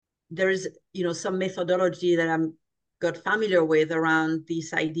there's, some methodology that I'm got familiar with around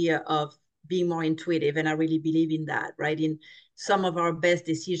this idea of being more intuitive. And I really believe in that, right? In some of our best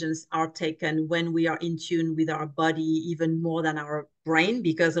decisions are taken when we are in tune with our body even more than our brain,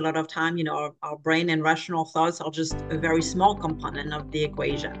 because a lot of time, our brain and rational thoughts are just a very small component of the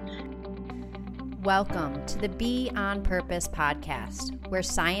equation. Welcome to the Be On Purpose podcast, where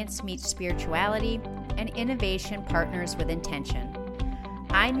science meets spirituality and innovation partners with intention.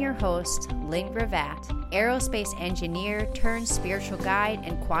 I'm your host, Lynn Gravatt, aerospace engineer turned spiritual guide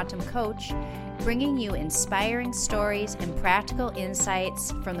and quantum coach, bringing you inspiring stories and practical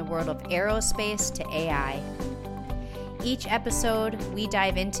insights from the world of aerospace to AI. Each episode, we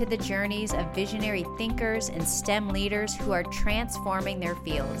dive into the journeys of visionary thinkers and STEM leaders who are transforming their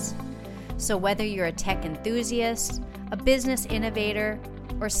fields. So whether you're a tech enthusiast, a business innovator,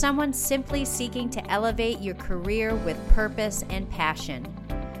 or someone simply seeking to elevate your career with purpose and passion,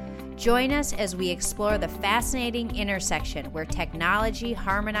 join us as we explore the fascinating intersection where technology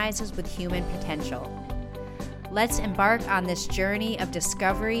harmonizes with human potential. Let's embark on this journey of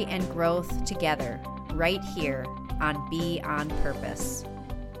discovery and growth together, right here on Be On Purpose.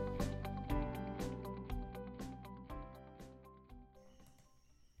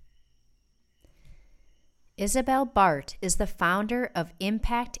 Isabelle Bart is the founder of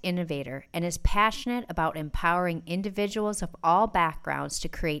Impact Innovator and is passionate about empowering individuals of all backgrounds to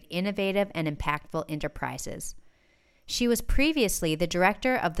create innovative and impactful enterprises. She was previously the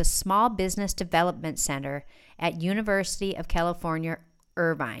director of the Small Business Development Center at University of California,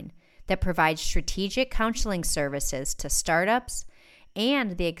 Irvine, that provides strategic counseling services to startups,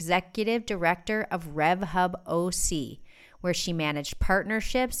 and the executive director of RevHub OC, where she managed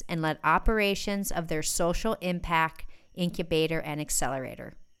partnerships and led operations of their social impact incubator and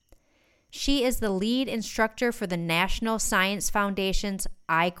accelerator. She is the lead instructor for the National Science Foundation's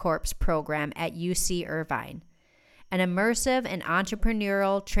I-Corps program at UC Irvine, an immersive and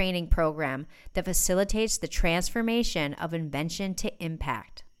entrepreneurial training program that facilitates the transformation of invention to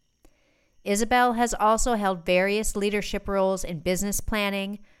impact. Isabelle has also held various leadership roles in business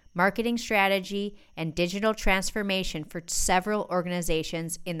planning, marketing strategy, and digital transformation for several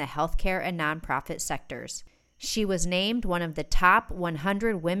organizations in the healthcare and nonprofit sectors. She was named one of the top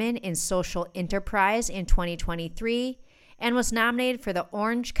 100 women in social enterprise in 2023 and was nominated for the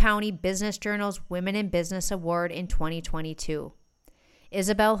Orange County Business Journal's Women in Business Award in 2022.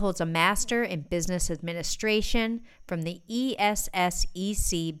 Isabelle holds a Master in Business Administration from the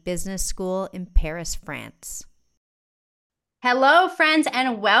ESSEC Business School in Paris, France. Hello, friends,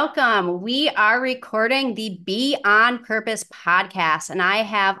 and welcome. We are recording the Be On Purpose podcast, and I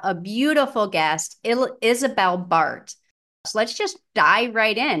have a beautiful guest, Isabelle Bart. So let's just dive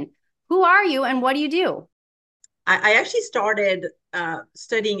right in. Who are you and what do you do? I actually started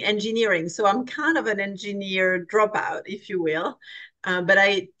studying engineering, so I'm kind of an engineer dropout, if you will. But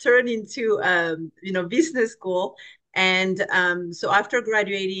I turned into, business school. And so after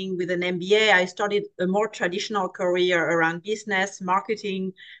graduating with an MBA, I started a more traditional career around business,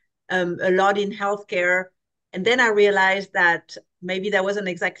 marketing, a lot in healthcare. And then I realized that maybe that wasn't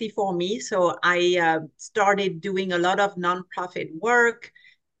exactly for me. So I started doing a lot of nonprofit work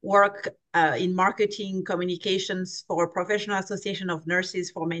in marketing communications for Professional Association of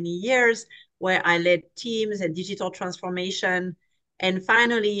Nurses for many years, where I led teams and digital transformation. And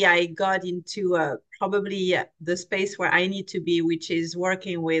finally, I got into probably the space where I need to be, which is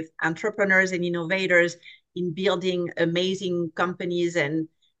working with entrepreneurs and innovators in building amazing companies and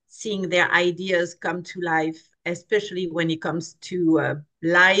seeing their ideas come to life, especially when it comes to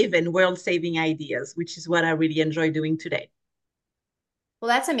live and world-saving ideas, which is what I really enjoy doing today. Well,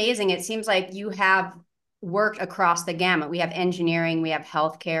 that's amazing. It seems like you have worked across the gamut. We have engineering, we have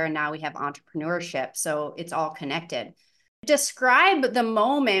healthcare, and now we have entrepreneurship. So it's all connected. Describe the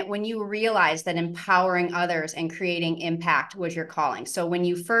moment when you realized that empowering others and creating impact was your calling. So when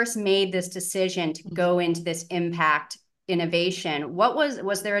you first made this decision to go into this impact innovation,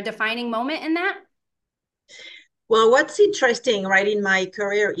 was there a defining moment in that? Well, what's interesting, right, in my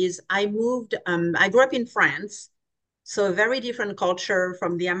career is I grew up in France, so a very different culture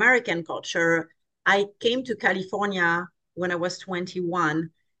from the American culture. I came to California when I was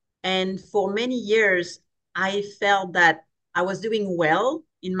 21, and for many years, I felt that I was doing well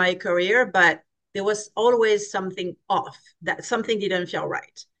in my career, but there was always something off, that something didn't feel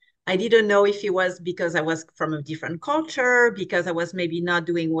right. I didn't know if it was because I was from a different culture, because I was maybe not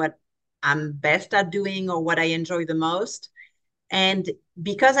doing what I'm best at doing or what I enjoy the most. And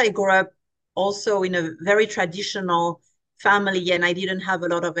because I grew up also in a very traditional family and I didn't have a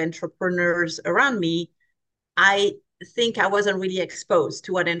lot of entrepreneurs around me, I think I wasn't really exposed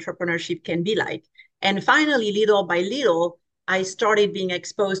to what entrepreneurship can be like. And finally, little by little, I started being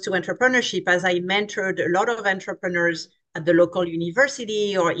exposed to entrepreneurship as I mentored a lot of entrepreneurs at the local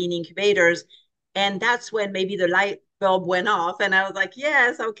university or in incubators. And that's when maybe the light bulb went off. And I was like,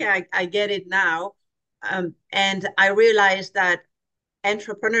 yes, okay, I get it now. And I realized that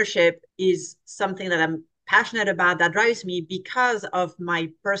entrepreneurship is something that I'm passionate about, that drives me because of my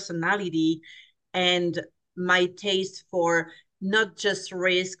personality and my taste for not just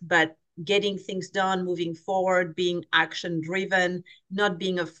risk, but getting things done, moving forward, being action driven, not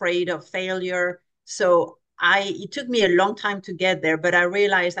being afraid of failure. So it took me a long time to get there, but I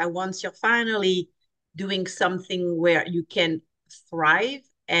realized that once you're finally doing something where you can thrive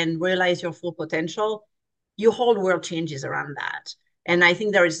and realize your full potential, your whole world changes around that. And I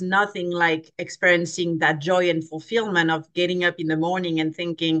think there is nothing like experiencing that joy and fulfillment of getting up in the morning and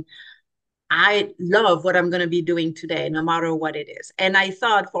thinking, I love what I'm going to be doing today, no matter what it is. And I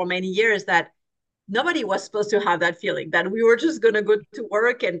thought for many years that nobody was supposed to have that feeling, that we were just going to go to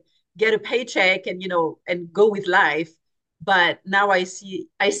work and get a paycheck and, and go with life. But now I see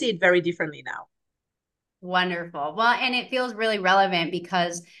it very differently now. Wonderful. Well, and it feels really relevant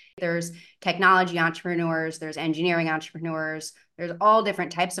because there's technology entrepreneurs, there's engineering entrepreneurs, there's all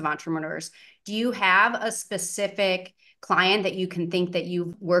different types of entrepreneurs. Do you have a specific client that you can think that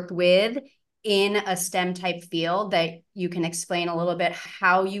you've worked with in a STEM type field that you can explain a little bit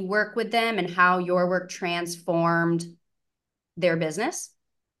how you work with them and how your work transformed their business?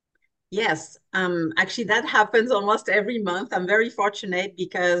 Yes, actually, that happens almost every month. I'm very fortunate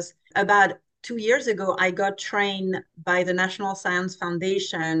because about 2 years ago, I got trained by the National Science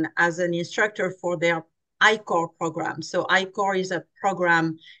Foundation as an instructor for their I-Core program. So I-Core is a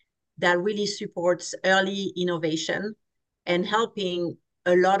program that really supports early innovation and helping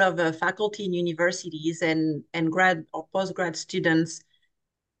a lot of faculty in universities and grad or postgrad students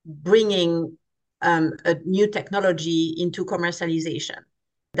bringing a new technology into commercialization.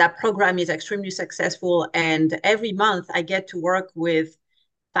 That program is extremely successful. And every month I get to work with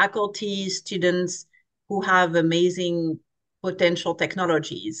faculty, students who have amazing potential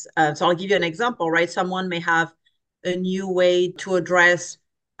technologies. So I'll give you an example, right? Someone may have a new way to address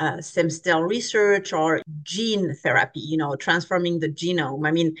stem cell research or gene therapy, transforming the genome.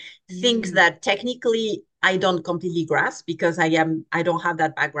 I mean, things that technically I don't completely grasp because I don't have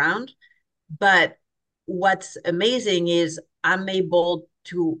that background. But what's amazing is I'm able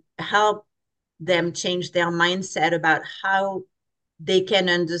to help them change their mindset about how they can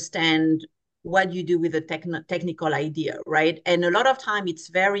understand what you do with a technical idea, right? And a lot of time it's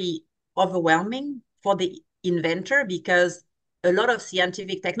very overwhelming for the inventor because a lot of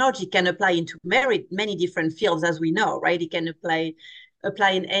scientific technology can apply into many different fields, as we know, right? It can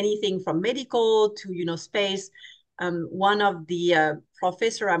apply in anything from medical to space. One of the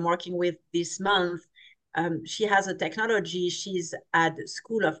professor I'm working with this month, she has a technology. She's at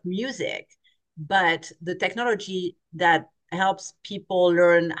School of Music, but the technology that helps people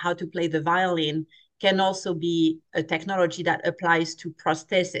learn how to play the violin can also be a technology that applies to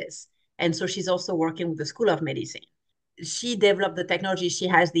prosthesis. And so she's also working with the School of Medicine. She developed the technology, she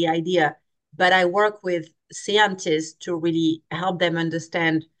has the idea, but I work with scientists to really help them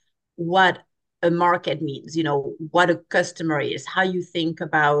understand what a market means, what a customer is, how you think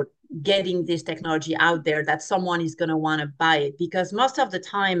about getting this technology out there that someone is going to want to buy it. Because most of the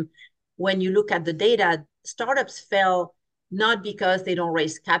time, when you look at the data, startups fail not because they don't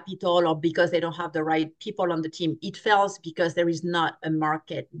raise capital or because they don't have the right people on the team. It fails because there is not a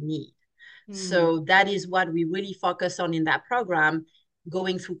market need. So that is what we really focus on in that program,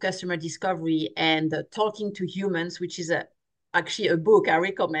 going through customer discovery and talking to humans, which is actually a book I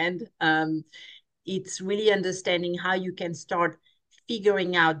recommend. It's really understanding how you can start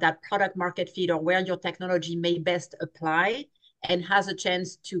figuring out that product market fit or where your technology may best apply and has a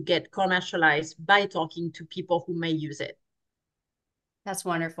chance to get commercialized by talking to people who may use it. That's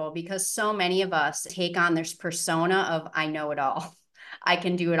wonderful because so many of us take on this persona of I know it all. I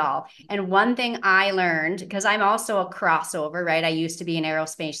can do it all. And one thing I learned, because I'm also a crossover, right? I used to be an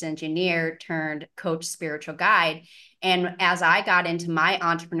aerospace engineer turned coach spiritual guide. And as I got into my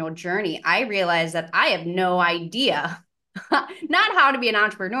entrepreneurial journey, I realized that I have no idea, not how to be an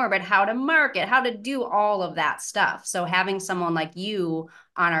entrepreneur, but how to market, how to do all of that stuff. So having someone like you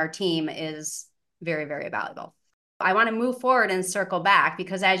on our team is very, very valuable. I want to move forward and circle back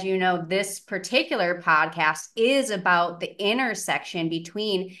because, as you know, this particular podcast is about the intersection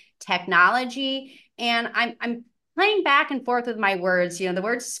between technology and I'm playing back and forth with my words. The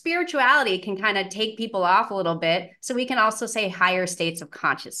word spirituality can kind of take people off a little bit. So we can also say higher states of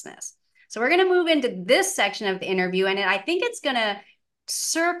consciousness. So we're going to move into this section of the interview, and I think it's going to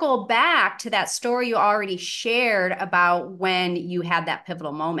circle back to that story you already shared about when you had that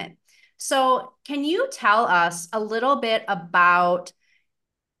pivotal moment. So can you tell us a little bit about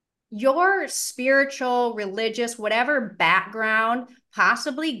your spiritual, religious, whatever background,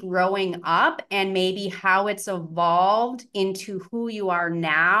 possibly growing up, and maybe how it's evolved into who you are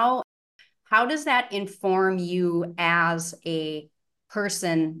now? How does that inform you as a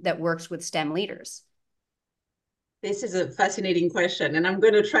person that works with STEM leaders? This is a fascinating question, and I'm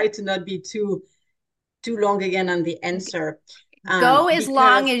going to try to not be too long again on the answer, Go as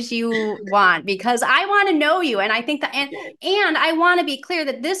long because as you want, because I want to know you. And I think that, okay, and I want to be clear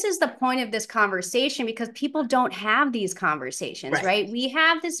that this is the point of this conversation, because people don't have these conversations, right, right? We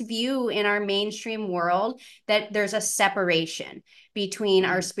have this view in our mainstream world that there's a separation between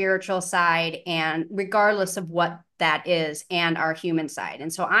our mhm, spiritual side, and regardless of what that is, and our human side.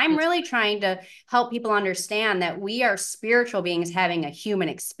 And so I'm that's really correct. trying to help people understand that we are spiritual beings having a human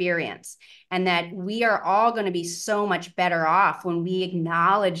experience, and that we are all going to be so much better off when we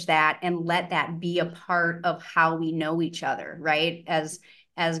acknowledge that and let that be a part of how we know each other, right? As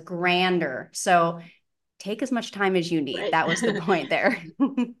grander. So take as much time as you need. Right. That was the point there.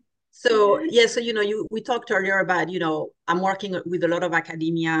 So yeah, so we talked earlier about, I'm working with a lot of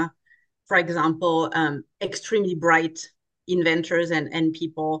academia, for example, extremely bright inventors and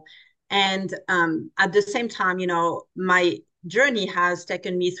people. And at the same time, my journey has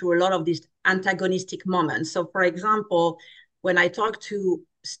taken me through a lot of these antagonistic moments. So for example, when I talk to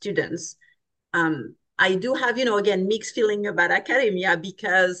students, I do have, again, mixed feeling about academia,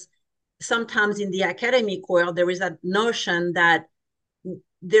 because sometimes in the academic world, there is that notion that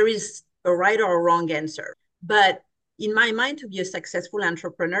there is a right or a wrong answer. But in my mind, to be a successful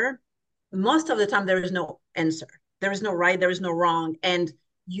entrepreneur, most of the time, there is no answer. There is no right, there is no wrong. And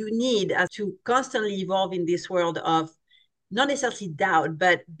you need to constantly evolve in this world of not necessarily doubt,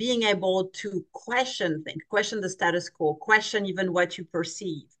 but being able to question things, question the status quo, question even what you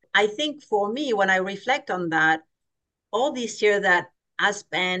perceive. I think for me, when I reflect on that, all this year that I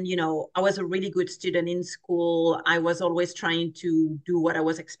spent, I was a really good student in school. I was always trying to do what I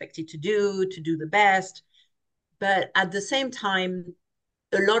was expected to do the best. But at the same time,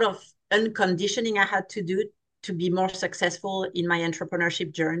 a lot of unconditioning I had to do to be more successful in my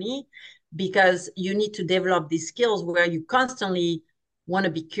entrepreneurship journey, because you need to develop these skills where you constantly want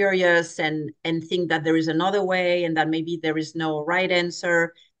to be curious and think that there is another way and that maybe there is no right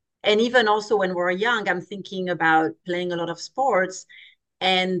answer. And even also when we're young, I'm thinking about playing a lot of sports,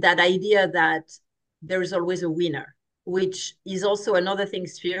 and that idea that there is always a winner, which is also another thing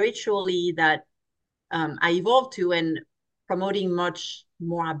spiritually that I evolved to, and promoting much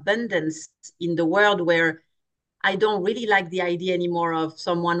more abundance in the world, where I don't really like the idea anymore of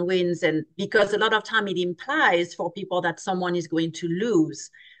someone wins. And because a lot of time it implies for people that someone is going to lose,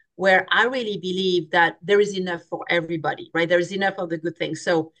 where I really believe that there is enough for everybody, right? There is enough of the good things.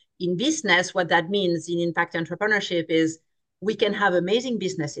 So in business, what that means in impact entrepreneurship is we can have amazing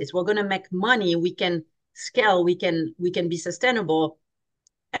businesses. We're going to make money. We can scale. We can be sustainable.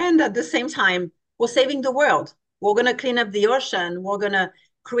 And at the same time, we're saving the world. We're going to clean up the ocean. We're going to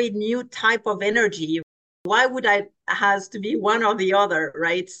create new type of energy. Why would I has to be one or the other,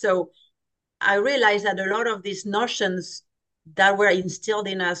 right? So I realized that a lot of these notions that were instilled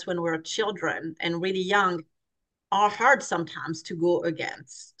in us when we were children and really young are hard sometimes to go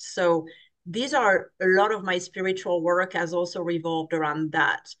against. So these are a lot of my spiritual work has also revolved around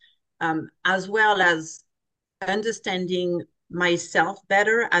that, as well as understanding myself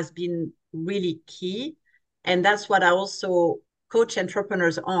better has been really key. And that's what I also coach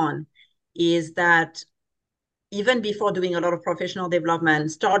entrepreneurs on, is that even before doing a lot of professional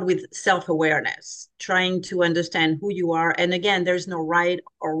development, start with self-awareness, trying to understand who you are. And again, there's no right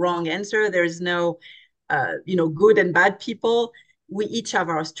or wrong answer. There's no, good and bad people. We each have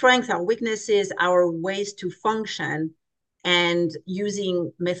our strengths, our weaknesses, our ways to function. And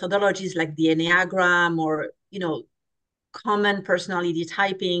using methodologies like the Enneagram or, common personality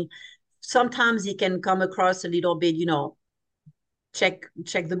typing, sometimes it can come across a little bit, check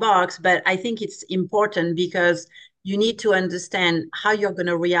the box. But I think it's important because you need to understand how you're going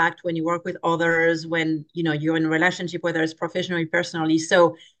to react when you work with others, when you're in a relationship, whether it's professionally, personally.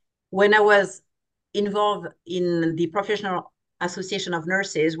 So when I was involved in the Professional Association of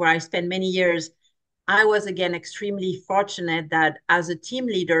Nurses, where I spent many years, I was again extremely fortunate that as a team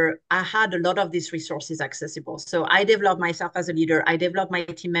leader, I had a lot of these resources accessible. So I developed myself as a leader, I developed my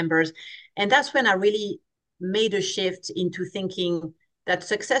team members. And that's when I really made a shift into thinking that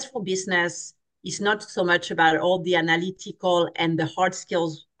successful business It's not so much about all the analytical and the hard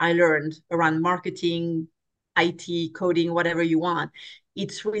skills I learned around marketing, IT, coding, whatever you want.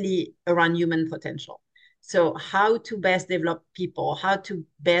 It's really around human potential. So how to best develop people, how to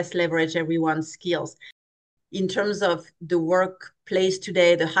best leverage everyone's skills in terms of the workplace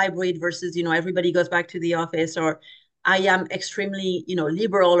today, the hybrid versus, everybody goes back to the office, or I am extremely,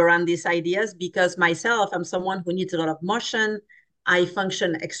 liberal around these ideas because myself, I'm someone who needs a lot of motion. I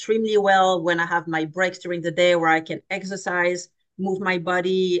function extremely well when I have my breaks during the day where I can exercise, move my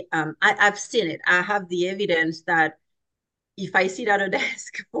body. I've seen it. I have the evidence that if I sit at a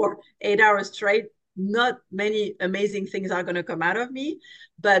desk for 8 hours straight, not many amazing things are going to come out of me.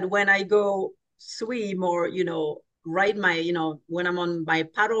 But when I go swim or, ride my, when I'm on my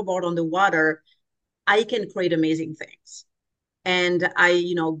paddleboard on the water, I can create amazing things. And I,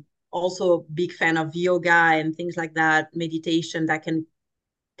 also big fan of yoga and things like that, meditation that can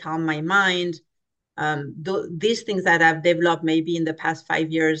calm my mind. These things that I've developed maybe in the past 5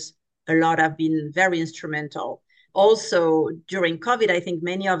 years, a lot have been very instrumental. Also, during COVID, I think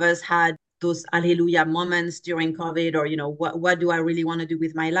many of us had those hallelujah moments during COVID, or, what do I really want to do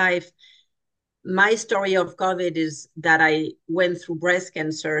with my life? My story of COVID is that I went through breast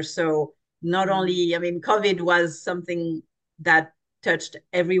cancer. So not only, I mean, COVID was something that touched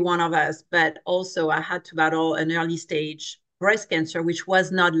every one of us, but also I had to battle an early stage breast cancer, which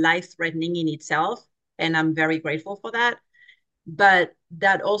was not life threatening in itself. And I'm very grateful for that. But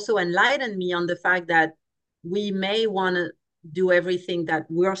that also enlightened me on the fact that we may want to do everything that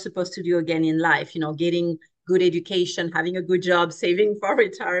we're supposed to do again in life, getting good education, having a good job, saving for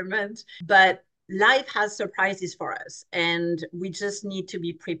retirement. But life has surprises for us, and we just need to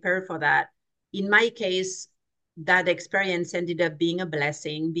be prepared for that. In my case, that experience ended up being a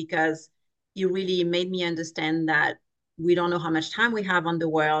blessing because it really made me understand that we don't know how much time we have on the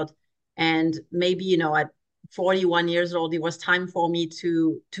world. And maybe, at 41 years old, it was time for me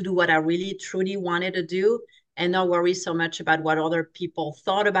to do what I really truly wanted to do and not worry so much about what other people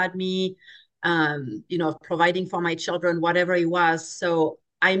thought about me, providing for my children, whatever it was. So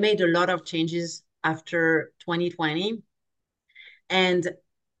I made a lot of changes after 2020. And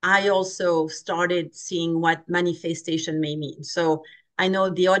I also started seeing what manifestation may mean. So I know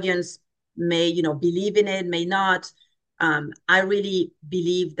the audience may, believe in it, may not. I really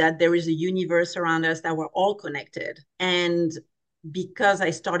believe that there is a universe around us, that we're all connected. And because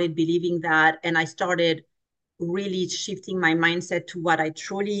I started believing that, and I started really shifting my mindset to what I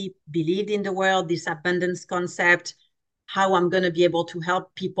truly believed in the world, this abundance concept, how I'm going to be able to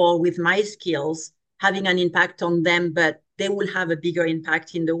help people with my skills, having an impact on them, but they will have a bigger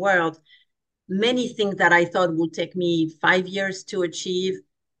impact in the world. Many things that I thought would take me 5 years to achieve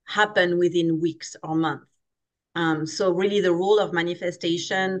happen within weeks or months. So really the rule of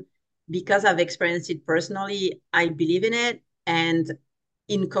manifestation, because I've experienced it personally, I believe in it. And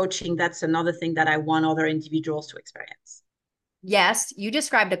in coaching, that's another thing that I want other individuals to experience. Yes, you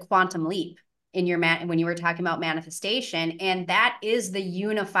described a quantum leap in your when you were talking about manifestation, and that is the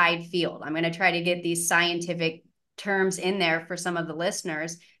unified field. I'm going to try to get these scientific terms in there for some of the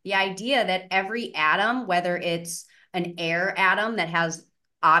listeners. The idea that every atom, whether it's an air atom that has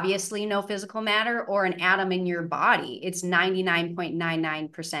obviously no physical matter, or an atom in your body, it's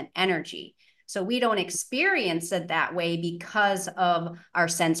 99.99% energy. So we don't experience it that way because of our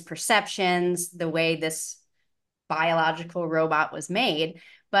sense perceptions, the way this biological robot was made,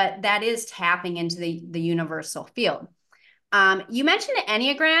 but that is tapping into the universal field. You mentioned the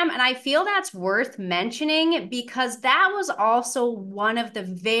Enneagram, and I feel that's worth mentioning because that was also one of the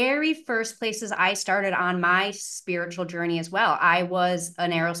very first places I started on my spiritual journey as well. I was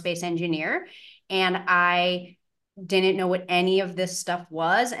an aerospace engineer, and I didn't know what any of this stuff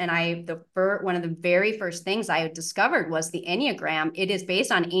was. And one of the very first things I discovered was the Enneagram. It is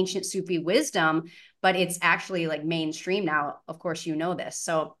based on ancient Sufi wisdom, but it's actually like mainstream now. Of course, you know this.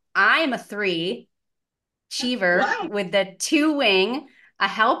 So I am a 3 achiever Wow. with the 2 wing, a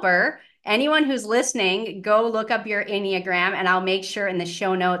helper. Anyone who's listening, go look up your Enneagram, and I'll make sure in the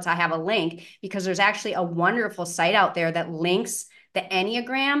show notes I have a link, because there's actually a wonderful site out there that links the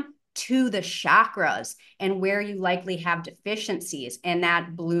Enneagram to the chakras and where you likely have deficiencies. And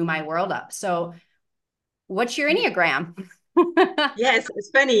that blew my world up. So what's your Enneagram? Yes, it's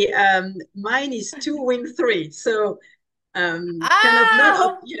funny. Mine is 2 wing 3. So kind of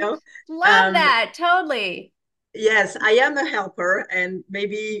not, Oh, love um, that. Totally. yes, I am a helper, and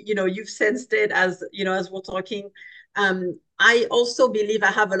maybe, you've sensed it as, as we're talking. I also believe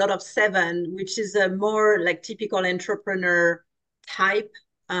I have a lot of 7, which is a more like typical entrepreneur type.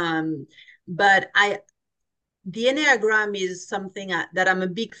 But the Enneagram is something that I'm a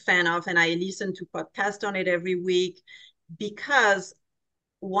big fan of, and I listen to podcasts on it every week because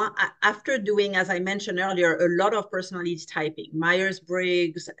after doing, as I mentioned earlier, a lot of personality typing,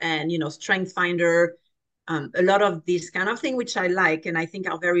 Myers-Briggs and, Strength Finder, a lot of this kind of thing, which I like and I think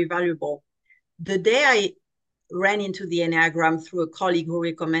are very valuable. The day I ran into the Enneagram through a colleague who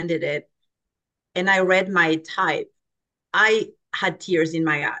recommended it, and I read my type, I had tears in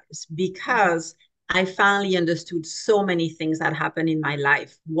my eyes because I finally understood so many things that happened in my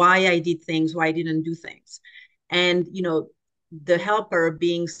life, why I did things, why I didn't do things. And, the helper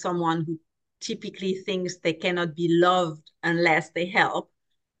being someone who typically thinks they cannot be loved unless they help,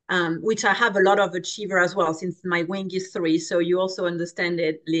 which I have a lot of achiever as well, since my wing is 3. So you also understand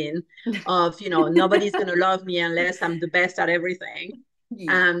it, Lynn, of, nobody's going to love me unless I'm the best at everything.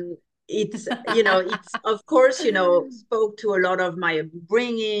 Um, it's of course, spoke to a lot of my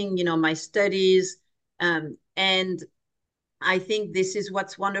upbringing, my studies. And I think this is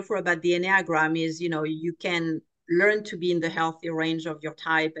what's wonderful about the Enneagram is, you can learn to be in the healthy range of your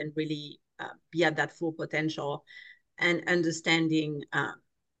type and really be at that full potential and understanding, I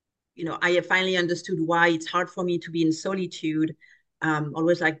have finally understood why it's hard for me to be in solitude.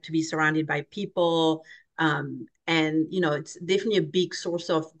 Always like to be surrounded by people. And, it's definitely a big source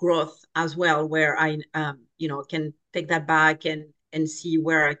of growth as well, where I, can take that back and see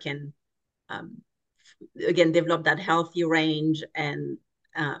where I can, um, again, develop that healthy range and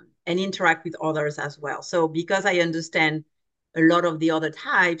interact with others as well. So because I understand a lot of the other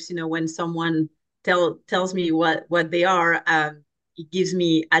types, when someone tells me what they are, it gives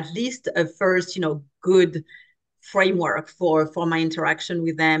me at least a first, good framework for my interaction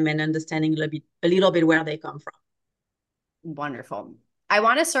with them and understanding a little bit where they come from. Wonderful. I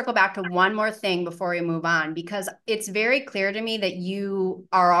want to circle back to one more thing before we move on, because it's very clear to me that you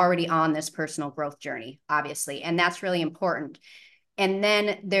are already on this personal growth journey, obviously, and that's really important. And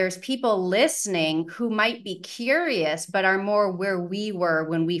then there's people listening who might be curious, but are more where we were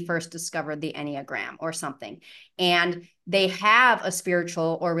when we first discovered the Enneagram or something. And they have a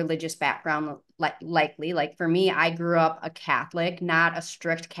spiritual or religious background, likely. Like for me, I grew up a Catholic, not a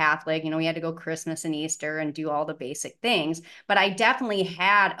strict Catholic. We had to go Christmas and Easter and do all the basic things. But I definitely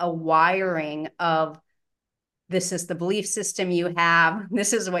had a wiring of, this is the belief system you have.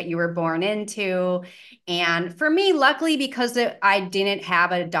 This is what you were born into. And for me, luckily, because I didn't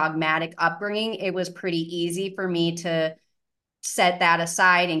have a dogmatic upbringing, it was pretty easy for me to set that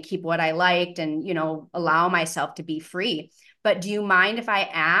aside and keep what I liked and, allow myself to be free. But do you mind if I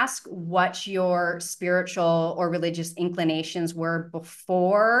ask what your spiritual or religious inclinations were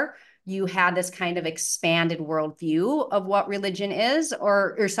before you had this kind of expanded worldview of what religion is,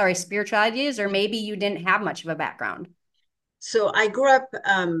 or sorry, spirituality is, or maybe you didn't have much of a background? So I grew up,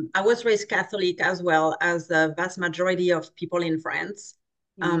 I was raised Catholic as well as the vast majority of people in France.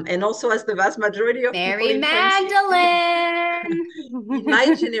 And also as the vast majority of people Mary in France. Magdalene. In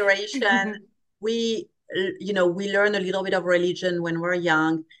my generation, we, we learn a little bit of religion when we're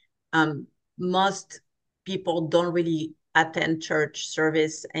young. Most people don't really attend church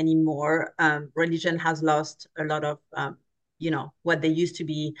service anymore. Religion has lost a lot of, what they used to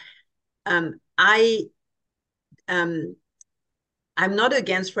be. I I'm not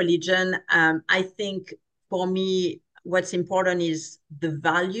against religion. I think for me, what's important is the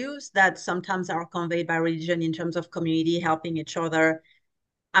values that sometimes are conveyed by religion in terms of community, helping each other.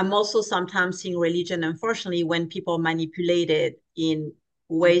 I'm also sometimes seeing religion, unfortunately, when people manipulate it in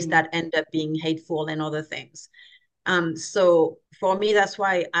ways that end up being hateful and other things. So for me, that's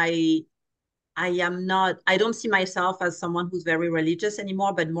why I don't see myself as someone who's very religious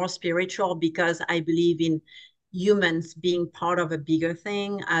anymore, but more spiritual, because I believe in humans being part of a bigger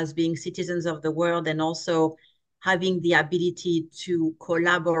thing, as being citizens of the world, and also having the ability to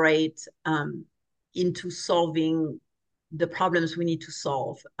collaborate into solving the problems we need to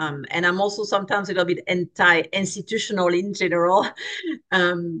solve. And I'm also sometimes a little bit anti-institutional in general.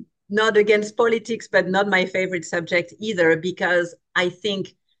 Not against politics, but not my favorite subject either, because I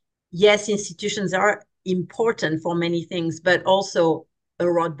think yes, institutions are important for many things, but also a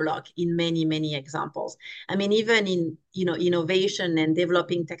roadblock in many, many examples. I mean, even in, innovation and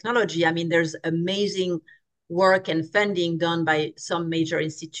developing technology, I mean, there's amazing work and funding done by some major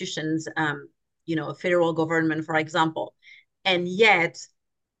institutions, federal government, for example. And yet,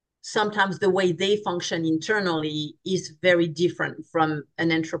 sometimes the way they function internally is very different from an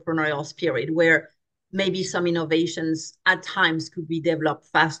entrepreneurial spirit, where maybe some innovations at times could be developed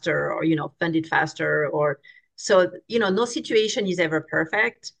faster or funded faster. Or so no situation is ever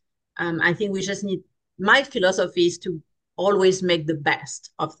perfect. I think we just need, my philosophy is to always make the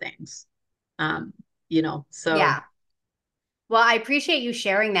best of things. So Yeah. Well, I appreciate you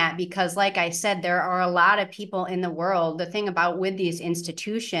sharing that because, like I said, there are a lot of people in the world. The thing about with these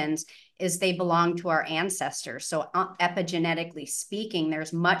institutions is they belong to our ancestors. So, epigenetically speaking,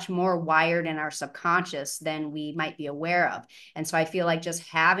 there's much more wired in our subconscious than we might be aware of. And so, I feel like just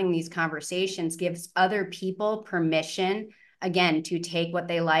having these conversations gives other people permission, again, to take what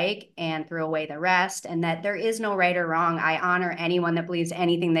they like and throw away the rest, and that there is no right or wrong. I honor anyone that believes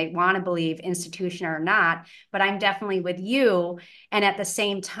anything they want to believe, institution or not, but I'm definitely with you. And at the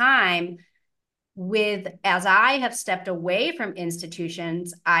same time, with as I have stepped away from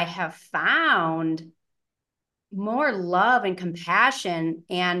institutions, I have found more love and compassion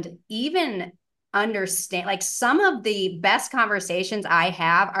and even understand, like, some of the best conversations I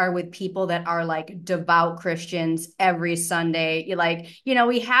have are with people that are like devout Christians every Sunday. You like,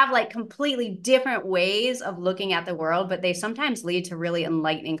 we have like completely different ways of looking at the world, but they sometimes lead to really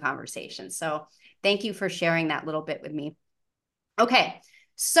enlightening conversations. So thank you for sharing that little bit with me. Okay.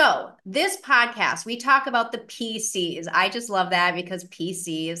 So this podcast, we talk about the PCs. I just love that because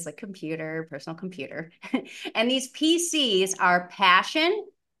PC is like computer, personal computer. And these PCs are passion,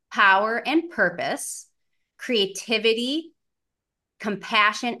 power, and purpose, creativity,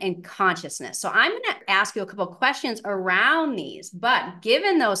 compassion, and consciousness. So I'm going to ask you a couple of questions around these, but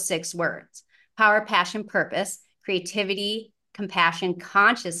given those 6 words, power, passion, purpose, creativity, compassion,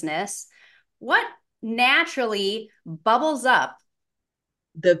 consciousness, what naturally bubbles up?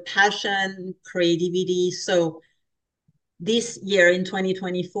 the passion, creativity. So this year in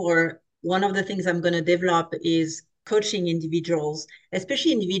 2024, one of the things I'm going to develop is coaching individuals,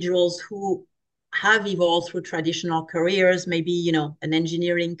 especially individuals who have evolved through traditional careers, maybe, an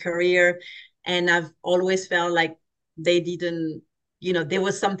engineering career. And I've always felt like they didn't, there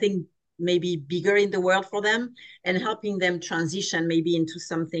was something maybe bigger in the world for them, and helping them transition maybe into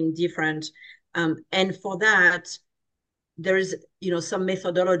something different. And for that, there's some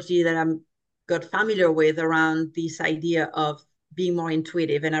methodology that I'm got familiar with around this idea of being more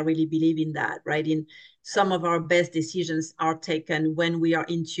intuitive, and I really believe in that. Right, in some of our best decisions are taken when we are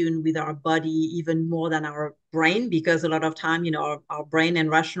in tune with our body even more than our brain, because a lot of time our brain and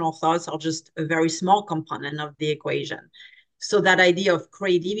rational thoughts are just a very small component of the equation. So that idea of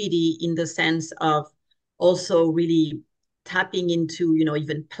creativity, in the sense of also really tapping into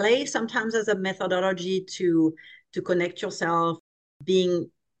even play sometimes as a methodology to connect yourself, being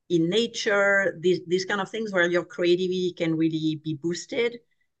in nature, these kind of things where your creativity can really be boosted.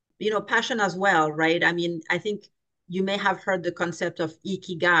 Passion as well, right? I mean, I think you may have heard the concept of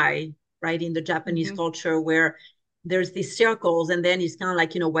ikigai, right, in the Japanese Mhm. culture, where there's these circles, and then it's kind of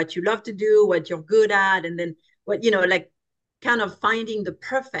like, what you love to do, what you're good at, and then what, like kind of finding the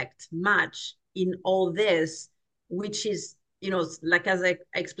perfect match in all this, which is, like as I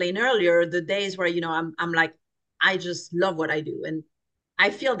explained earlier, the days where, I'm like, I just love what I do. And I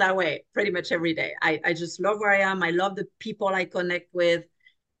feel that way pretty much every day. I just love where I am. I love the people I connect with.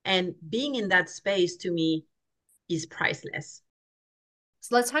 And being in that space, to me, is priceless.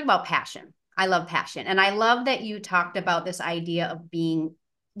 So let's talk about passion. I love passion. And I love that you talked about this idea of being,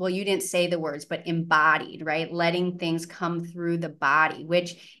 well, you didn't say the words, but embodied, right? Letting things come through the body,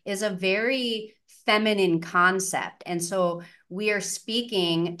 which is a very feminine concept. And so we are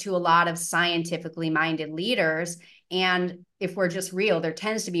speaking to a lot of scientifically minded leaders. And if we're just real, there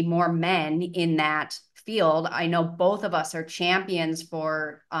tends to be more men in that field. I know both of us are champions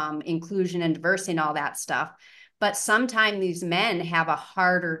for inclusion and diversity and all that stuff. But sometimes these men have a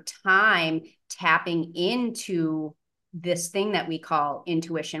harder time tapping into this thing that we call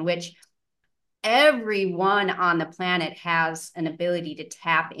intuition, which everyone on the planet has an ability to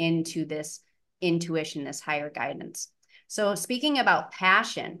tap into this intuition, this higher guidance. So, speaking about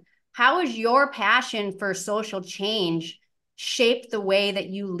passion, how has your passion for social change shaped the way that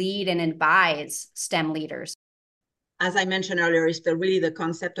you lead and advise STEM leaders? As I mentioned earlier, is really the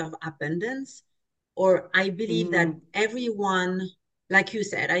concept of abundance. Or I believe that Mm. everyone, like you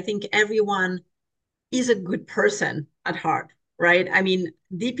said, I think everyone is a good person at heart, right? I mean,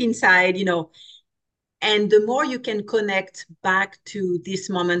 deep inside, and the more you can connect back to these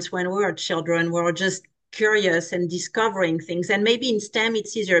moments when we were children, we were just curious and discovering things. And maybe in STEM,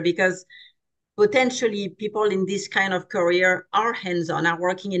 it's easier because potentially people in this kind of career are hands-on, are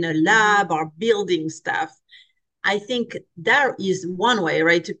working in a Mm-hmm. lab, are building stuff. I think that is one way,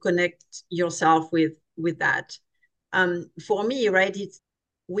 right, to connect yourself with that. For me, right, it's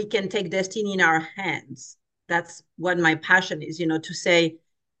we can take destiny in our hands. That's what my passion is, to say,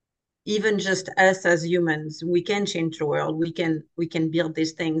 even just us as humans, we can change the world. We can build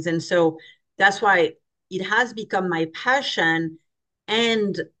these things. And so that's why it has become my passion.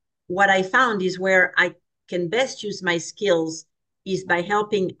 And what I found is where I can best use my skills is by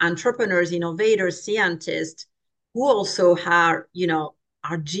helping entrepreneurs, innovators, scientists who also are,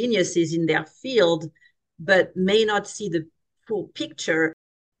 are geniuses in their field, but may not see the full picture,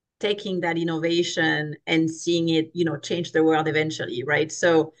 taking that innovation and seeing it, change the world eventually, right?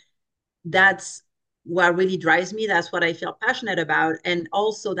 So that's what really drives me. That's what I feel passionate about. And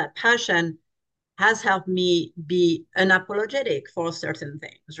also that passion has helped me be unapologetic for certain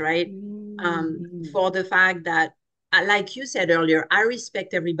things, right? Mm-hmm. For the fact that, like you said earlier, I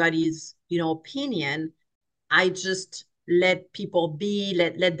respect everybody's, opinion. I just let people be,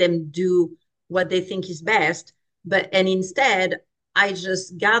 let them do what they think is best. And instead, I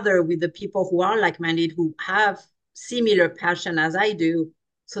just gather with the people who are like-minded, who have similar passion as I do,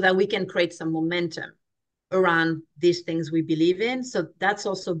 so that we can create some momentum around these things we believe in. So that's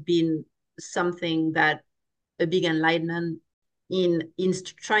also been something that a big enlightenment in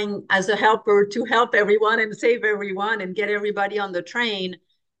trying as a helper to help everyone and save everyone and get everybody on the train.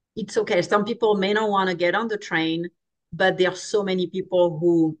 It's okay. Some people may not want to get on the train, but there are so many people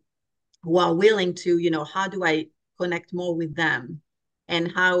who are willing to, how do I connect more with them?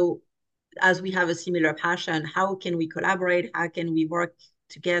 And how, as we have a similar passion, how can we collaborate? How can we work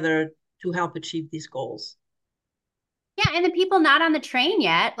together to help achieve these goals? Yeah, and the people not on the train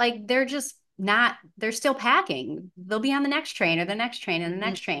yet, like they're just not, they're still packing. They'll be on the next train or the next train and the Mm-hmm.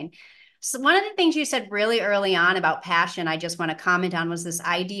 next train. So one of the things you said really early on about passion, I just want to comment on was this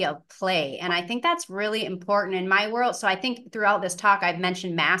idea of play. And I think that's really important in my world. So I think throughout this talk, I've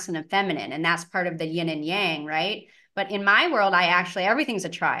mentioned masculine and feminine, and that's part of the yin and yang, right? But in my world, I actually, everything's a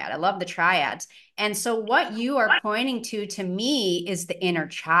triad. I love the triads. And so what you are pointing to me is the inner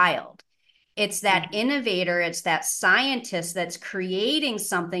child. It's that Mm-hmm. innovator, it's that scientist that's creating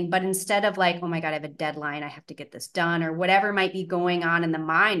something, but instead of like, oh my God, I have a deadline, I have to get this done, or whatever might be going on in the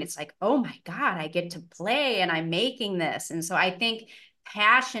mind, it's like, oh my God, I get to play and I'm making this. And so I think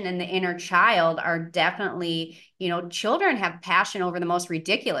passion and the inner child are definitely, children have passion over the most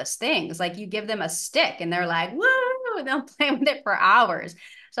ridiculous things. Like you give them a stick and they're like, woo, and they'll play with it for hours.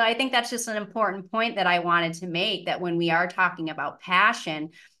 So I think that's just an important point that I wanted to make, that when we are talking about passion,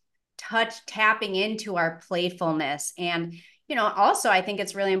 tapping into our playfulness. And also I think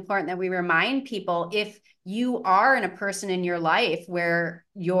it's really important that we remind people, if you are in a person in your life where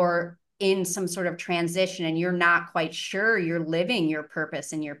you're in some sort of transition and you're not quite sure you're living your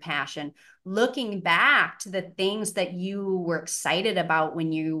purpose and your passion, looking back to the things that you were excited about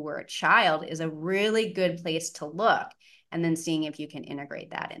when you were a child is a really good place to look, and then seeing if you can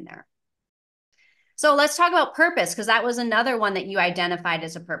integrate that in there. So let's talk about purpose, because that was another one that you identified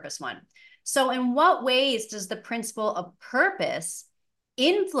as a purpose one. So in what ways does the principle of purpose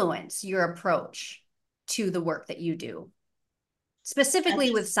influence your approach to the work that you do, I specifically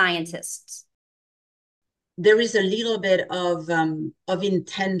think with scientists? there is a little bit of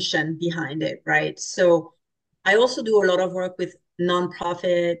intention behind it, right? So I also do a lot of work with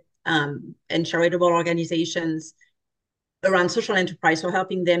nonprofit and charitable organizations around social enterprise, so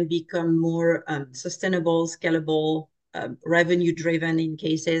helping them become more sustainable, scalable, revenue driven in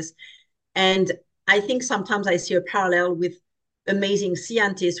cases. And I think sometimes I see a parallel with amazing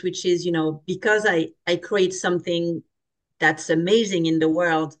scientists, which is, because I create something that's amazing in the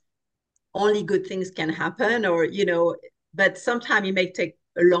world, only good things can happen, or, but sometimes it may take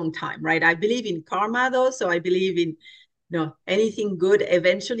a long time, right? I believe in karma though. So I believe in, anything good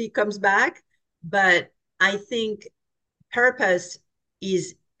eventually comes back. But I think purpose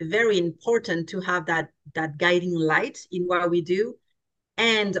is very important to have that guiding light in what we do,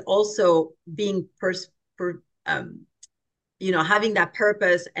 and also being having that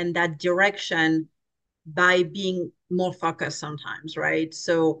purpose and that direction by being more focused sometimes, right?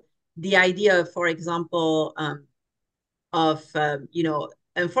 So the idea, for example, of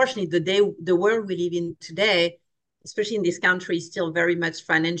unfortunately, the world we live in today, especially in this country, is still very much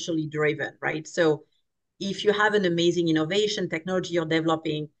financially driven, right? So if you have an amazing innovation technology you're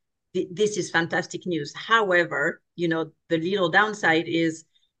developing, this is fantastic news. However, the little downside is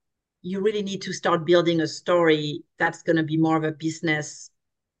you really need to start building a story that's going to be more of a business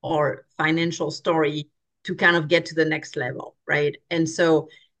or financial story to kind of get to the next level, right? And so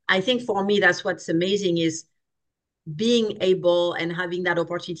I think for me, that's what's amazing, is being able and having that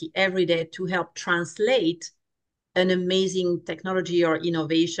opportunity every day to help translate an amazing technology or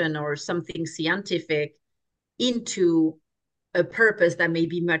innovation or something scientific into a purpose that may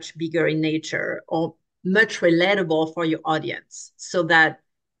be much bigger in nature or much relatable for your audience, so that,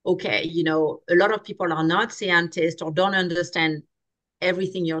 okay, a lot of people are not scientists or don't understand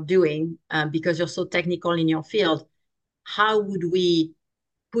everything you're doing because you're so technical in your field. How would we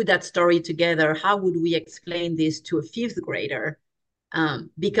put that story together. How would we explain this to a fifth grader?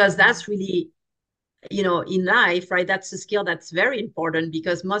 Because that's really, in life, right? That's a skill that's very important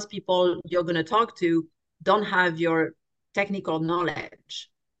because most people you're going to talk to don't have your technical knowledge.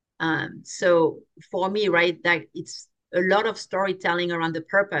 So for me, right, that it's a lot of storytelling around the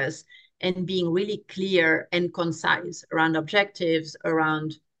purpose and being really clear and concise around objectives,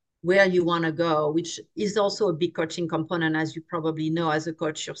 around where you want to go, which is also a big coaching component, as you probably know as a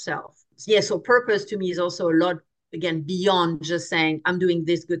coach yourself. Yeah, so purpose to me is also a lot, again, beyond just saying I'm doing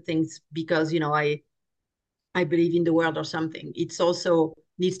these good things because I believe in the world or something. It's also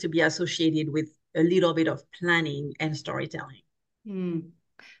needs to be associated with a little bit of planning and storytelling.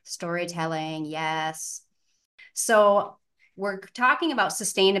 Storytelling, yes. So we're talking about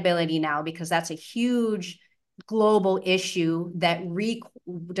sustainability now because that's a huge global issue that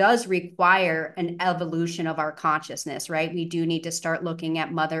does require an evolution of our consciousness, right? We do need to start looking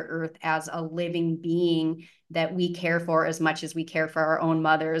at Mother Earth as a living being that we care for as much as we care for our own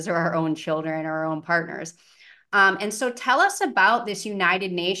mothers or our own children or our own partners. And so tell us about this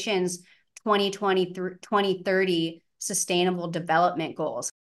United Nations 2020 through 2030 Sustainable Development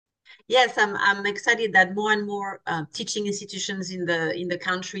Goals. Yes, I'm excited that more and more teaching institutions in the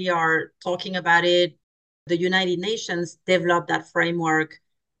country are talking about it. The United Nations developed that framework,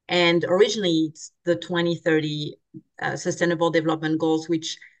 and originally it's the 2030 Sustainable Development Goals,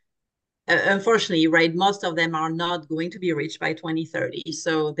 which unfortunately, right, most of them are not going to be reached by 2030.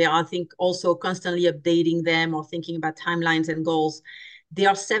 So they are, I think, also constantly updating them or thinking about timelines and goals. There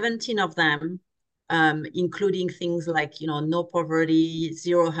are 17 of them, including things like, no poverty,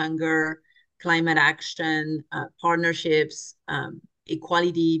 zero hunger, climate action, partnerships,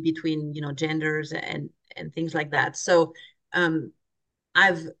 equality between, genders and things like that. So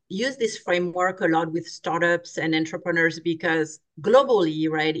I've used this framework a lot with startups and entrepreneurs because globally,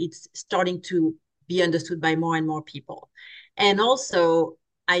 right, it's starting to be understood by more and more people. And also,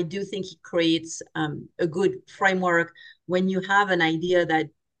 I do think it creates a good framework when you have an idea that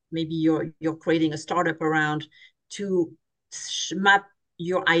maybe you're creating a startup around to map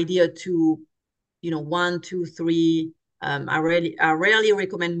your idea to, one, two, three. I rarely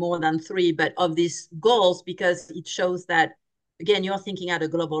recommend more than three, but of these goals because it shows that again, you're thinking at a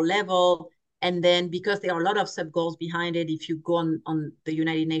global level. And then because there are a lot of sub goals behind it, if you go on the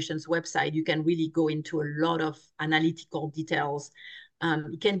United Nations website, you can really go into a lot of analytical details.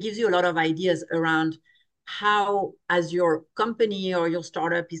 It can give you a lot of ideas around how, as your company or your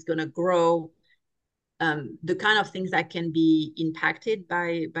startup is going to grow, the kind of things that can be impacted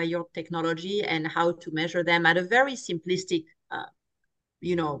by your technology and how to measure them at a very simplistic,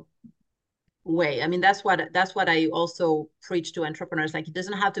 you know, way. I mean, that's what I also preach to entrepreneurs. Like, it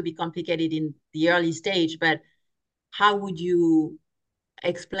doesn't have to be complicated in the early stage, but how would you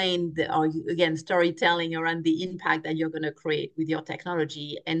explain or again, storytelling around the impact that you're going to create with your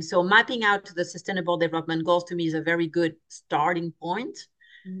technology? And so mapping out the sustainable development goals to me is a very good starting point.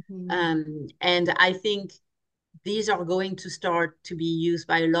 And I think these are going to start to be used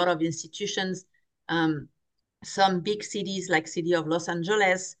by a lot of institutions. Some big cities like city of Los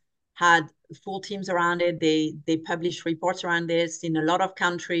Angeles had full teams around it. They publish reports around this in a lot of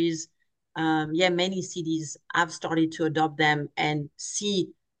countries. Many cities have started to adopt them and see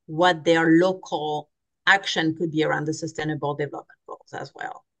what their local action could be around the sustainable development goals as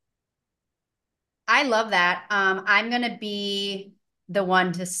well. I love that. I'm going to be the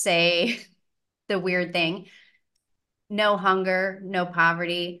one to say the weird thing. No hunger, no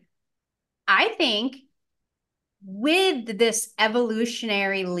poverty. I think with this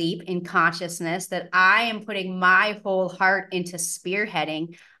evolutionary leap in consciousness that I am putting my whole heart into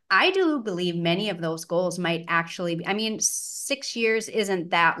spearheading, I do believe many of those goals might actually be, I mean, 6 years isn't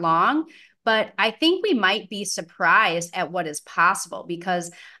that long, but I think we might be surprised at what is possible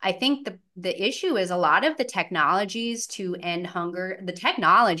because I think the issue is a lot of the technologies to end hunger, the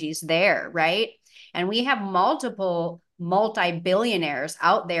technology's there, right? And we have multiple multi-billionaires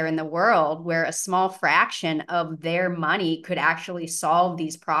out there in the world where a small fraction of their money could actually solve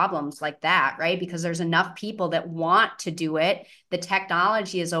these problems like that, right? Because there's enough people that want to do it. The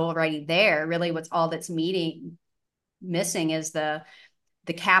technology is already there. Really, what's all that's missing is the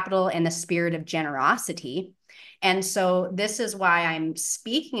capital and the spirit of generosity. And so this is why I'm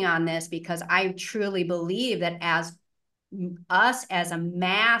speaking on this, because I truly believe that as us as a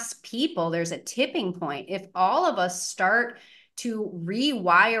mass people, there's a tipping point. If all of us start to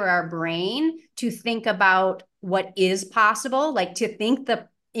rewire our brain to think about what is possible, like to think the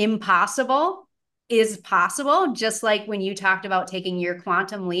impossible is possible, just like when you talked about taking your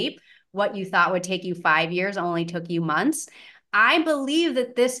quantum leap, what you thought would take you 5 years only took you months. I believe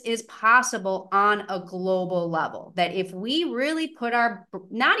that this is possible on a global level. That if we really put our,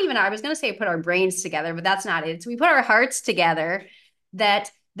 not even, I was going to say put our brains together, but that's not it. It's we put our hearts together,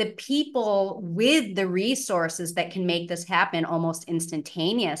 that the people with the resources that can make this happen almost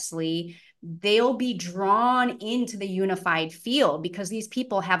instantaneously, they'll be drawn into the unified field because these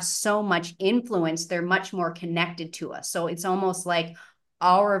people have so much influence. They're much more connected to us. So it's almost like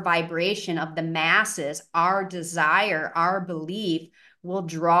our vibration of the masses, our desire, our belief will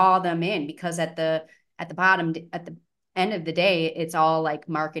draw them in, because at the bottom, at the end of the day, it's all like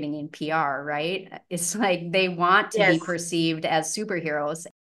marketing and PR, right? It's like they want to be Yes. perceived as superheroes.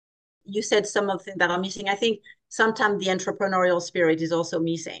 You said some of the things that are missing. I think sometimes the entrepreneurial spirit is also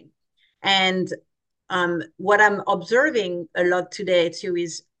missing. And what I'm observing a lot today too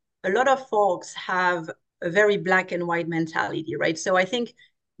is a lot of folks have a very black and white mentality, right? So I think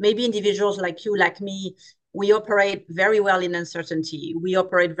maybe individuals like you, like me, we operate very well in uncertainty. We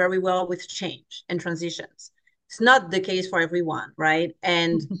operate very well with change and transitions. It's not the case for everyone, right?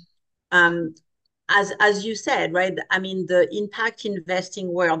 And um, as you said, right? I mean, the impact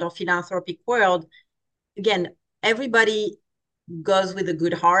investing world or philanthropic world, again, everybody goes with a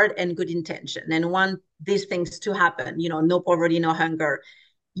good heart and good intention and want these things to happen, no poverty, no hunger.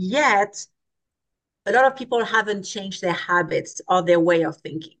 Yet, a lot of people haven't changed their habits or their way of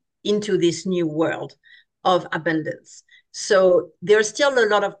thinking into this new world of abundance. So there's still a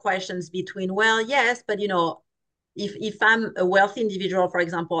lot of questions between, well, yes, but if I'm a wealthy individual, for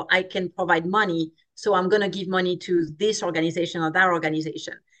example, I can provide money. So I'm going to give money to this organization or that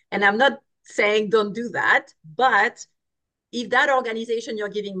organization. And I'm not saying don't do that, but if that organization you're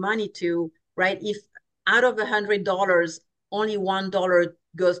giving money to, right, if out of $100, only $1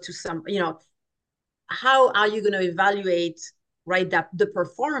 goes to some, how are you going to evaluate, right, that the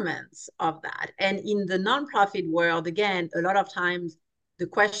performance of that? And in the nonprofit world, again, a lot of times the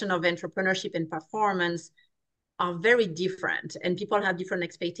question of entrepreneurship and performance are very different, and people have different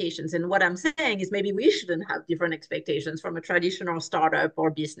expectations. And what I'm saying is maybe we shouldn't have different expectations from a traditional startup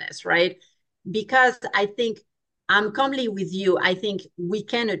or business, right? Because I think I'm completely with you. I think we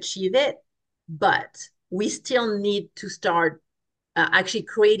can achieve it, but we still need to start actually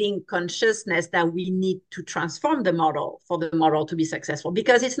creating consciousness that we need to transform the model for the model to be successful.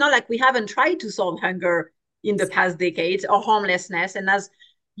 Because it's not like we haven't tried to solve hunger in the past decades or homelessness. And as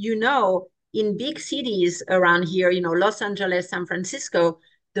you know, in big cities around here, Los Angeles, San Francisco,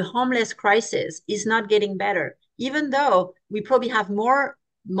 the homeless crisis is not getting better, even though we probably have more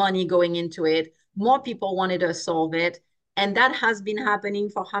money going into it, more people wanted to solve it. And that has been happening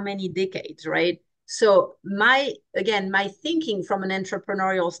for how many decades, right? So my thinking from an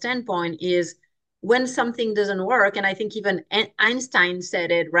entrepreneurial standpoint is when something doesn't work, and I think even Einstein said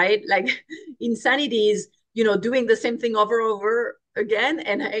it, right? Like insanity is, doing the same thing over again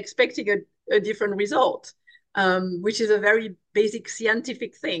and expecting a different result, which is a very basic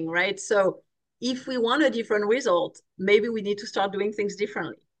scientific thing, right? So if we want a different result, maybe we need to start doing things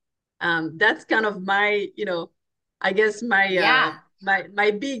differently. That's kind of my, I guess Yeah.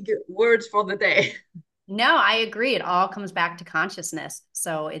 my big words for the day. No, I agree. It all comes back to consciousness.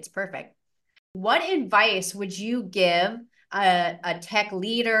 So it's perfect. What advice would you give a tech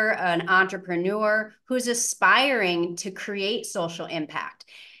leader, an entrepreneur who's aspiring to create social impact?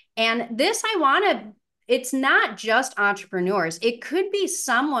 And this, I want to, it's not just entrepreneurs. It could be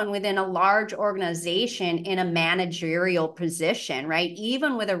someone within a large organization in a managerial position, right?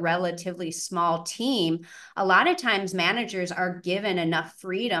 Even with a relatively small team, a lot of times managers are given enough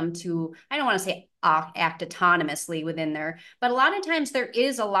freedom to, I don't want to say act autonomously within there, but a lot of times there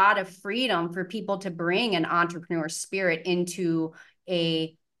is a lot of freedom for people to bring an entrepreneur spirit into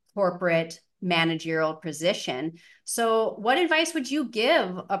a corporate managerial position. So, what advice would you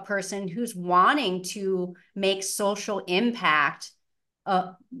give a person who's wanting to make social impact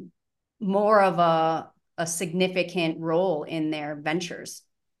more of a significant role in their ventures?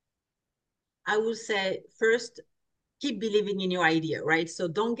 I would say first, keep believing in your idea, right? So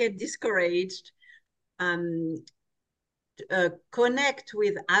don't get discouraged. Um, Connect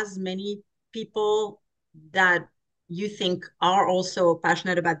with as many people that you think are also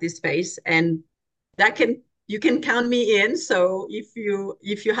passionate about this space, and that can you can count me in. So if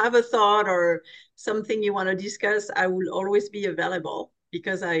you have a thought or something you want to discuss, I will always be available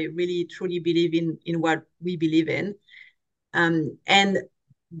because I really truly believe in what we believe in. And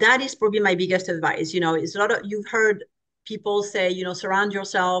that is probably my biggest advice. It's a lot of, you've heard people say, surround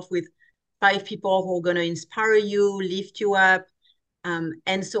yourself with 5 people who are going to inspire you, lift you up.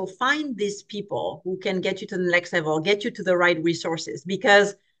 And so find these people who can get you to the next level, get you to the right resources,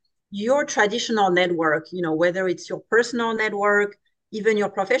 because your traditional network, whether it's your personal network, even your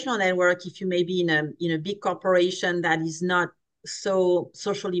professional network, if you may be in a big corporation that is not so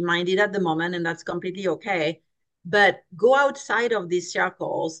socially minded at the moment, and that's completely okay. But go outside of these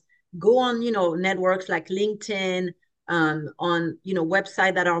circles, go on, networks like LinkedIn, on,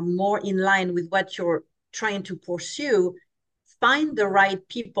 websites that are more in line with what you're trying to pursue. Find the right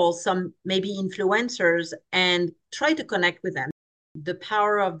people, some maybe influencers, and try to connect with them. The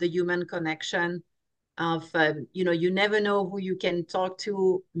power of the human connection of, you never know who you can talk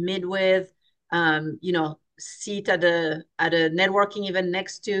to, meet with, sit at a networking event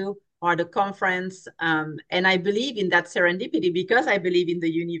next to, or at a conference. And I believe in that serendipity because I believe in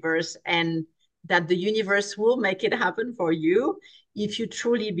the universe, and that the universe will make it happen for you if you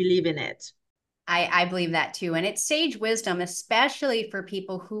truly believe in it. I believe that too. And it's sage wisdom, especially for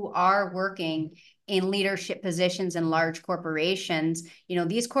people who are working in leadership positions in large corporations.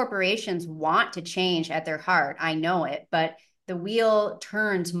 These corporations want to change at their heart. I know it, but the wheel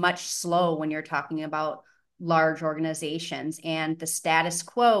turns much slow when you're talking about large organizations, and the status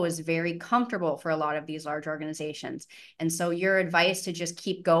quo is very comfortable for a lot of these large organizations. And so your advice to just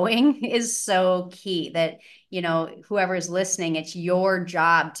keep going is so key, that whoever is listening, it's your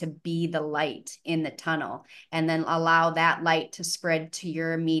job to be the light in the tunnel, and then allow that light to spread to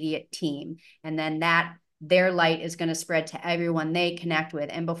your immediate team, and then their light is going to spread to everyone they connect with.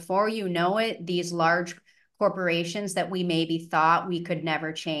 And before you know it, these large corporations that we maybe thought we could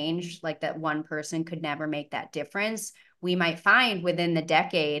never change, like that one person could never make that difference, we might find within the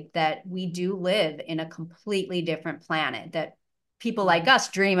decade that we do live in a completely different planet that people like us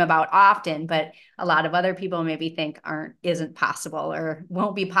dream about often, but a lot of other people maybe think isn't possible or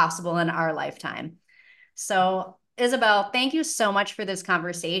won't be possible in our lifetime. So, Isabelle, thank you so much for this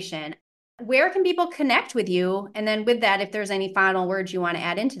conversation. Where can people connect with you? And then with that, if there's any final words you want to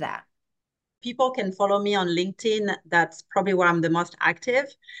add into that. People can follow me on LinkedIn. That's probably where I'm the most active.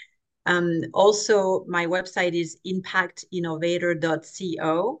 Also, my website is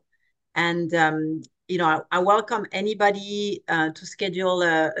impactinnovator.co. And, I welcome anybody to schedule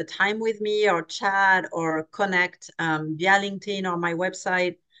a time with me, or chat, or connect via LinkedIn or my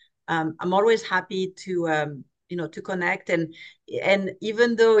website. I'm always happy to connect. And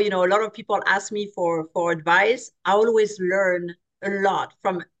even though, a lot of people ask me for advice, I always learn a lot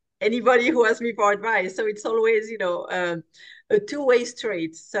from anybody who asks me for advice. So it's always, a two-way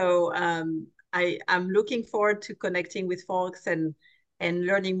street. So I'm looking forward to connecting with folks and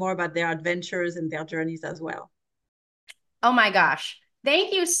learning more about their adventures and their journeys as well. Oh my gosh.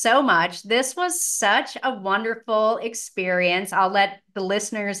 Thank you so much. This was such a wonderful experience. I'll let the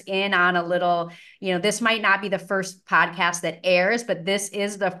listeners in on a little, this might not be the first podcast that airs, but this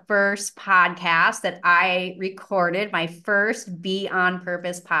is the first podcast that I recorded, my first Be On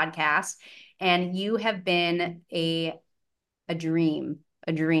Purpose podcast. And you have been a dream,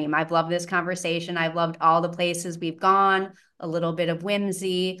 a dream. I've loved this conversation. I've loved all the places we've gone, a little bit of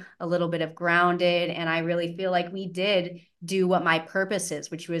whimsy, a little bit of grounded. And I really feel like we did do what my purpose is,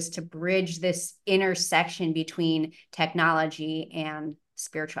 which was to bridge this intersection between technology and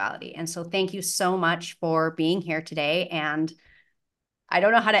spirituality. And so thank you so much for being here today. And I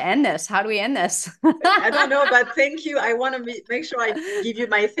don't know how to end this. How do we end this? I don't know, but thank you. I want to make sure I give you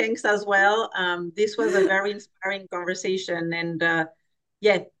my thanks as well. This was a very inspiring conversation, and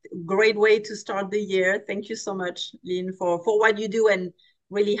yeah, great way to start the year. Thank you so much, Lynn, for what you do, and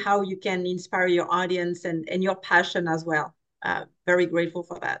really how you can inspire your audience, and your passion as well. Very grateful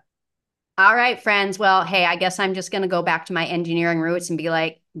for that. All right, friends. Well, hey, I guess I'm just going to go back to my engineering roots and be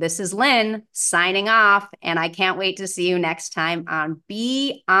like, this is Lynn signing off. And I can't wait to see you next time on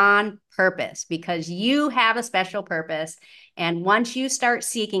Be On Purpose, because you have a special purpose. And once you start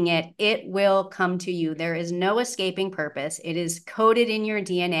seeking it, it will come to you. There is no escaping purpose. It is coded in your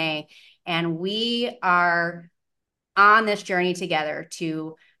DNA. And we are on this journey together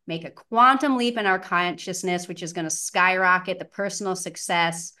to make a quantum leap in our consciousness, which is going to skyrocket the personal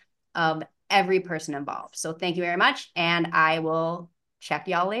success of every person involved. So thank you very much. And I will check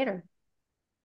y'all later.